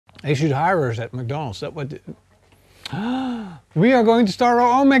They should hire us at McDonald's. That would. We are going to start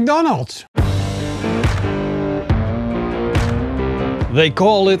our own McDonald's. They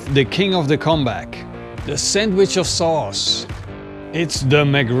call it the king of the comeback, the sandwich of sauce. It's the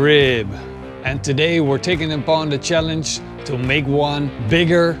McRib. And today we're taking upon the challenge to make one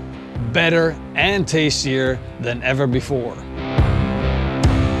bigger, better and tastier than ever before.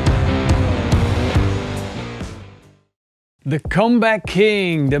 The comeback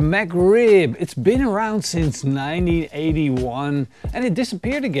king, the McRib. It's been around since 1981 and it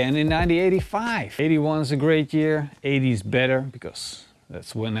disappeared again in 1985. 81 is a great year, 80 is better because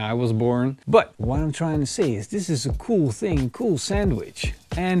that's when I was born. But what I'm trying to say is this is a cool thing, cool sandwich.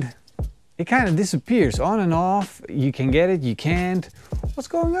 And it kind of disappears on and off. You can get it, you can't. What's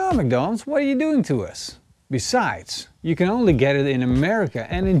going on, McDonald's? What are you doing to us? Besides, you can only get it in America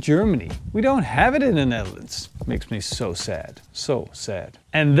and in Germany. We don't have it in the Netherlands. Makes me so sad, so sad.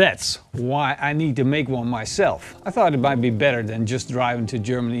 And that's why I need to make one myself. I thought it might be better than just driving to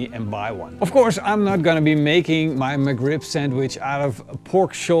Germany and buy one. Of course, I'm not gonna be making my McRib sandwich out of a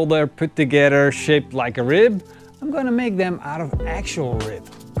pork shoulder put together, shaped like a rib. I'm gonna make them out of actual rib.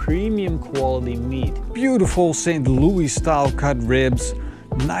 Premium quality meat. Beautiful St. Louis style cut ribs.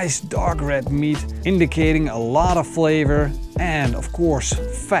 Nice dark red meat, indicating a lot of flavor and of course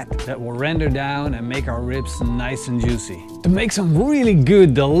fat that will render down and make our ribs nice and juicy. To make some really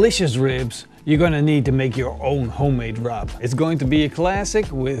good, delicious ribs, you're gonna need to make your own homemade rub. It's going to be a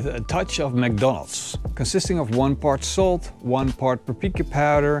classic with a touch of McDonald's, consisting of 1 part salt, 1 part paprika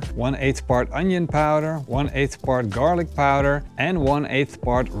powder, 1/8 part onion powder, 1/8 part garlic powder, and 1/8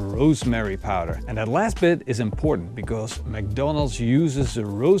 part rosemary powder. And that last bit is important because McDonald's uses the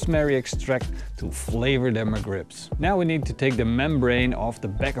rosemary extract to flavor their McRibs. Now we need to take the membrane off the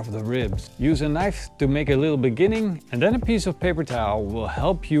back of the ribs. Use a knife to make a little beginning, and then a piece of paper towel will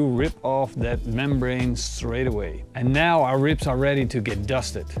help you rip off that membrane straight away. And now our ribs are ready to get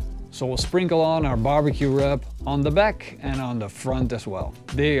dusted. So we'll sprinkle on our barbecue rub on the back and on the front as well.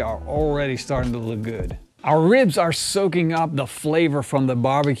 They are already starting to look good. Our ribs are soaking up the flavor from the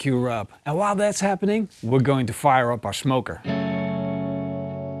barbecue rub. And while that's happening, we're going to fire up our smoker.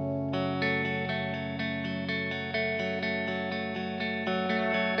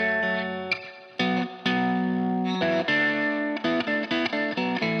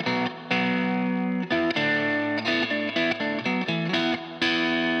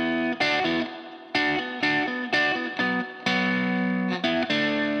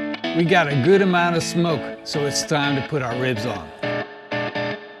 We got a good amount of smoke, so it's time to put our ribs on.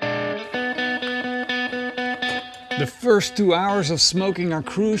 The first 2 hours of smoking are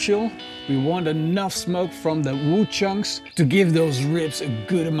crucial. We want enough smoke from the wood chunks to give those ribs a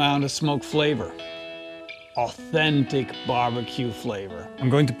good amount of smoke flavor. Authentic barbecue flavor. I'm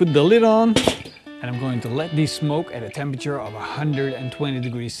going to put the lid on and I'm going to let these smoke at a temperature of 120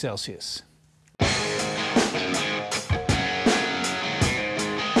 degrees Celsius.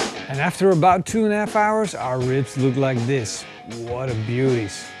 And after about 2.5 hours, our ribs look like this. What a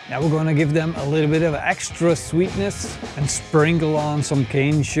beauties. Now we're gonna give them a little bit of extra sweetness and sprinkle on some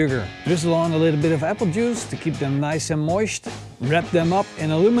cane sugar. Drizzle on a little bit of apple juice to keep them nice and moist. Wrap them up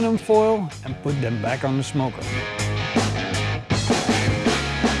in aluminum foil and put them back on the smoker.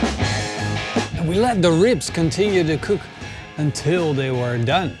 And we let the ribs continue to cook until they were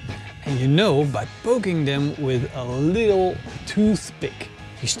done. And you know, by poking them with a little toothpick.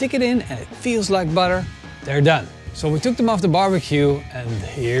 You stick it in and it feels like butter, they're done. So we took them off the barbecue and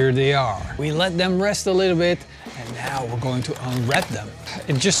here they are. We let them rest a little bit and now we're going to unwrap them.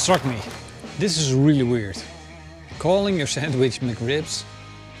 It just struck me, this is really weird. Calling your sandwich McRibs,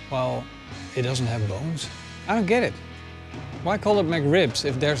 well, it doesn't have bones. I don't get it. Why call it McRibs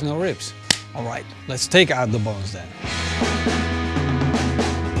if there's no ribs? All right, let's take out the bones then.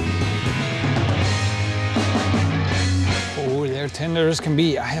 They're tender as can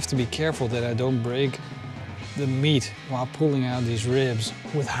be. I have to be careful that I don't break the meat while pulling out these ribs.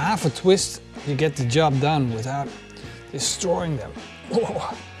 With half a twist, you get the job done without destroying them.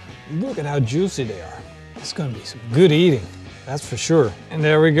 Oh, look at how juicy they are. It's gonna be some good eating, that's for sure. And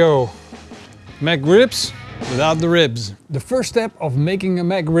there we go. McRibs without the ribs. The first step of making a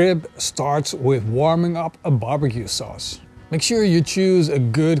McRib starts with warming up a barbecue sauce. Make sure you choose a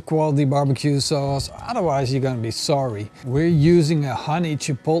good quality barbecue sauce, otherwise you're gonna be sorry. We're using a honey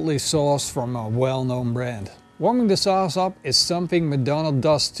chipotle sauce from a well-known brand. Warming the sauce up is something McDonald's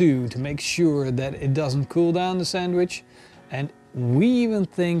does too, to make sure that it doesn't cool down the sandwich. And we even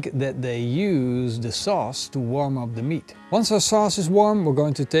think that they use the sauce to warm up the meat. Once our sauce is warm, we're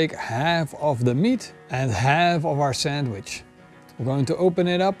going to take half of the meat and half of our sandwich. We're going to open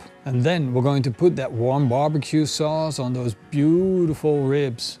it up and then we're going to put that warm barbecue sauce on those beautiful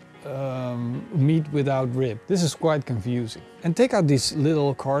ribs. Meat without rib. This is quite confusing. And take out these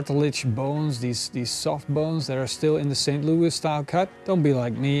little cartilage bones, these soft bones that are still in the St. Louis style cut. Don't be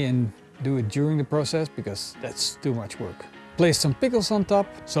like me and do it during the process because that's too much work. Place some pickles on top,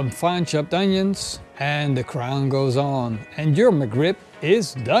 some fine chopped onions, and the crown goes on. And your McRib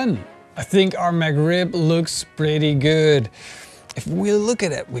is done. I think our McRib looks pretty good. If we look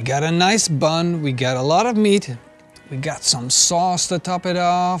at it, we got a nice bun, we got a lot of meat, we got some sauce to top it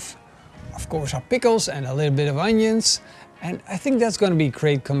off, of course our pickles and a little bit of onions. And I think that's going to be a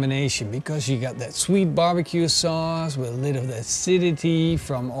great combination because you got that sweet barbecue sauce with a little of the acidity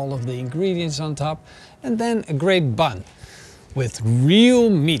from all of the ingredients on top. And then a great bun with real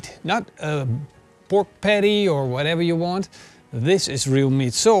meat, not a pork patty or whatever you want. This is real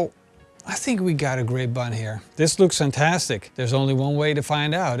meat. So I think we got a great bun here. This looks fantastic. There's only one way to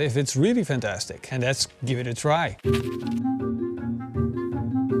find out if it's really fantastic, and that's give it a try.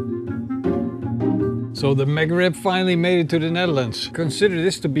 So the McRib finally made it to the Netherlands. Consider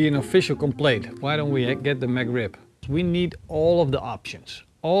this to be an official complaint. Why don't we get the McRib? We need all of the options.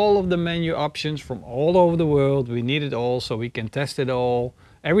 All of the menu options from all over the world. We need it all so we can test it all.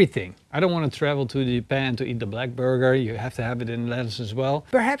 Everything. I don't want to travel to Japan to eat the black burger. You have to have it in the Netherlands as well.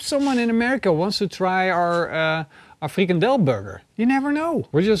 Perhaps someone in America wants to try our frikandel burger. You never know.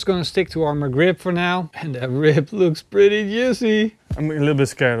 We're just going to stick to our McRib for now. And that rib looks pretty juicy. I'm a little bit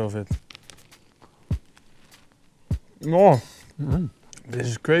scared of it. Oh, this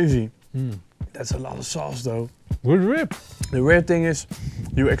is crazy. That's a lot of sauce though. Good rib. The weird thing is,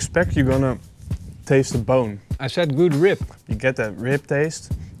 you expect you're gonna taste the bone. I said good rib. You get that rib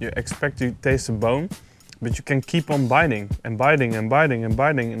taste, you expect to taste the bone, but you can keep on biting and biting and biting and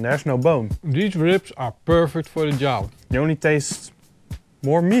biting and there's no bone. These ribs are perfect for the job. You only taste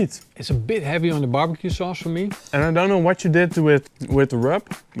more meat. It's a bit heavy on the barbecue sauce for me. And I don't know what you did to it with the rub,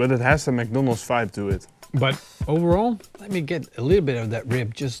 but it has the McDonald's vibe to it. But overall, let me get a little bit of that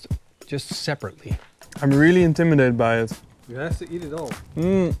rib just separately. I'm really intimidated by it. You have to eat it all.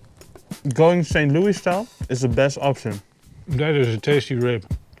 Going St. Louis style is the best option. That is a tasty rib.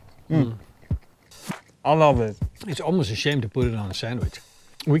 I love it. It's almost a shame to put it on a sandwich.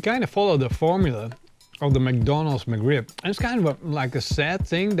 We kind of follow the formula of the McDonald's McRib. And it's kind of like a sad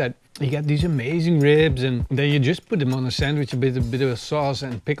thing that you get these amazing ribs and then you just put them on a sandwich, a bit of sauce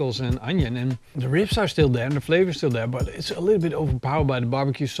and pickles and onion, and the ribs are still there and the flavor is still there, but it's a little bit overpowered by the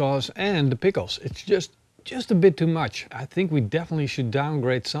barbecue sauce and the pickles. It's just a bit too much. I think we definitely should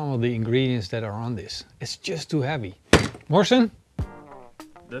downgrade some of the ingredients that are on this. It's just too heavy. Morrison?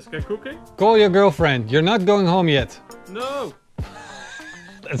 Let's get cooking? Call your girlfriend. You're not going home yet. No!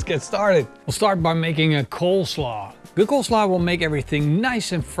 Let's get started. We'll start by making a coleslaw. Good coleslaw will make everything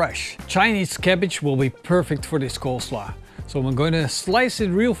nice and fresh. Chinese cabbage will be perfect for this coleslaw. So I'm going to slice it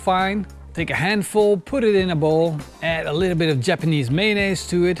real fine, take a handful, put it in a bowl, add a little bit of Japanese mayonnaise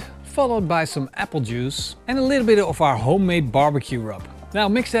to it, followed by some apple juice and a little bit of our homemade barbecue rub. Now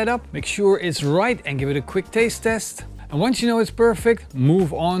mix that up, make sure it's right and give it a quick taste test. And once you know it's perfect,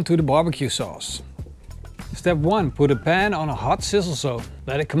 move on to the barbecue sauce. Step 1, put a pan on a hot sizzle zone.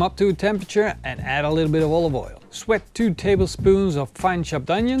 Let it come up to a temperature and add a little bit of olive oil. Sweat 2 tablespoons of fine chopped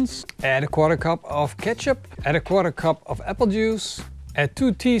onions. Add a 1/4 cup of ketchup. Add a 1/4 cup of apple juice. Add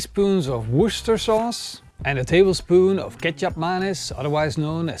 2 teaspoons of Worcester sauce. And a tablespoon of ketchup mayonnaise, otherwise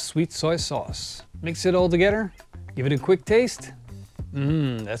known as sweet soy sauce. Mix it all together. Give it a quick taste.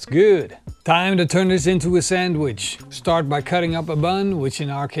 That's good. Time to turn this into a sandwich. Start by cutting up a bun, which in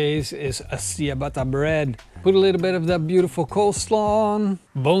our case is a ciabatta bread. Put a little bit of that beautiful coleslaw on,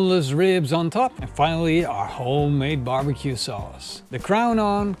 boneless ribs on top, and finally our homemade barbecue sauce. The crown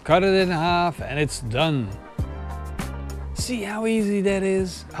on, cut it in half, and it's done. See how easy that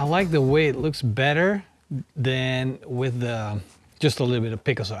is? I like the way it looks better than with just a little bit of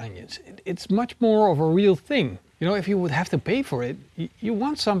pickles or onions. It's much more of a real thing. You know, if you would have to pay for it, you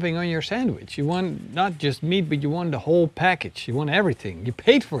want something on your sandwich. You want not just meat, but you want the whole package. You want everything. You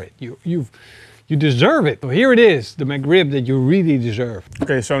paid for it. You deserve it. So here it is, the McRib that you really deserve.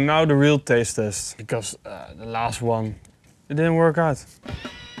 Okay, so now the real taste test, because the last one, it didn't work out.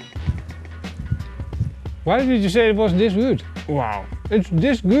 Why did you say it was this good? Wow. It's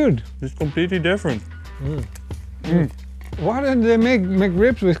this good. It's completely different. Why didn't they make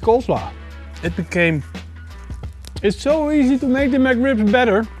McRibs with coleslaw? It became It's so easy to make the McRibs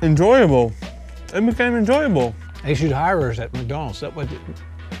better. enjoyable. It became enjoyable. They should hire us at McDonald's. That would.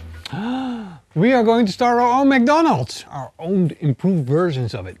 We are going to start our own McDonald's. Our own improved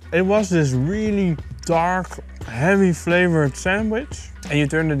versions of it. It was this really dark, heavy flavored sandwich and you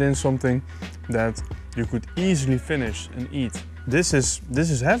turn it in something that you could easily finish and eat. This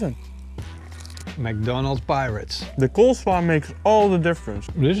is heaven. McDonald's Pirates. The coleslaw makes all the difference.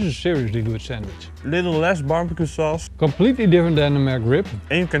 This is a seriously good sandwich. Little less barbecue sauce. Completely different than the McRib.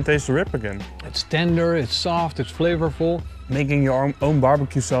 And you can taste the rib again. It's tender, it's soft, it's flavorful. Making your own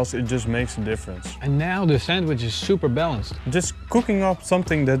barbecue sauce, it just makes a difference. And now the sandwich is super balanced. Just cooking up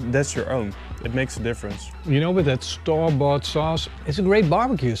something that's your own, it makes a difference. You know, with that store-bought sauce, it's a great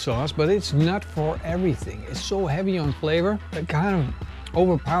barbecue sauce, but it's not for everything. It's so heavy on flavor, it kind of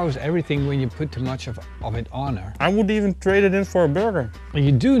overpowers everything when you put too much of it on there. I would even trade it in for a burger. And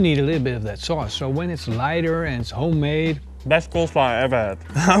you do need a little bit of that sauce, so when it's lighter and it's homemade. Best coleslaw I ever had.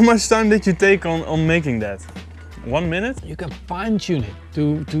 How much time did you take on making that? 1 minute? You can fine-tune it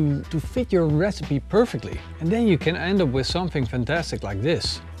to fit your recipe perfectly. And then you can end up with something fantastic like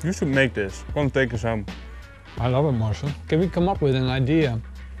this. You should make this. Come take us home. I love it, Marcel. Can we come up with an idea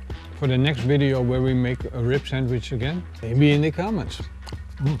for the next video where we make a rib sandwich again? Maybe in the comments.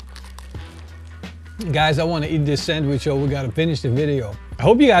 Guys, I want to eat this sandwich, so we gotta finish the video. I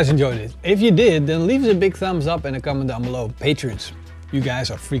hope you guys enjoyed it. If you did, then leave us a big thumbs up and a comment down below. Patrons, you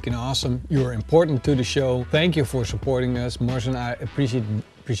guys are freaking awesome. You're important to the show. Thank you for supporting us. Marcel and I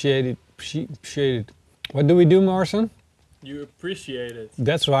appreciate it. What do we do, Marcel? You appreciate it.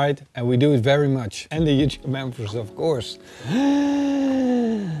 That's right, and we do it very much. And the YouTube members, of course.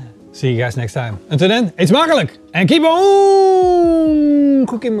 See you guys next time. Until then, eet smakelijk! And keep on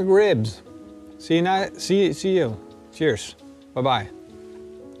cooking McRibs. See you. Cheers. Bye bye.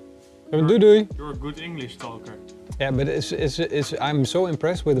 Doei doei. You're a good English talker. Yeah, but I'm so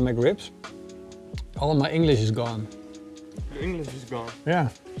impressed with the McRibs. All of my English is gone. Your English is gone. Yeah.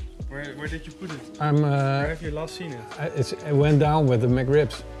 Where did you put it? Where have you last seen it? It went down with the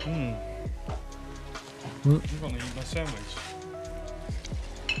McRibs. I'm gonna eat my sandwich.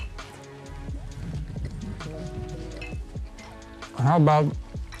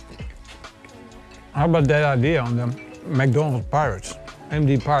 How about that idea on the McDonald's Pirates?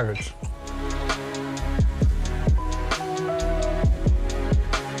 MD Pirates.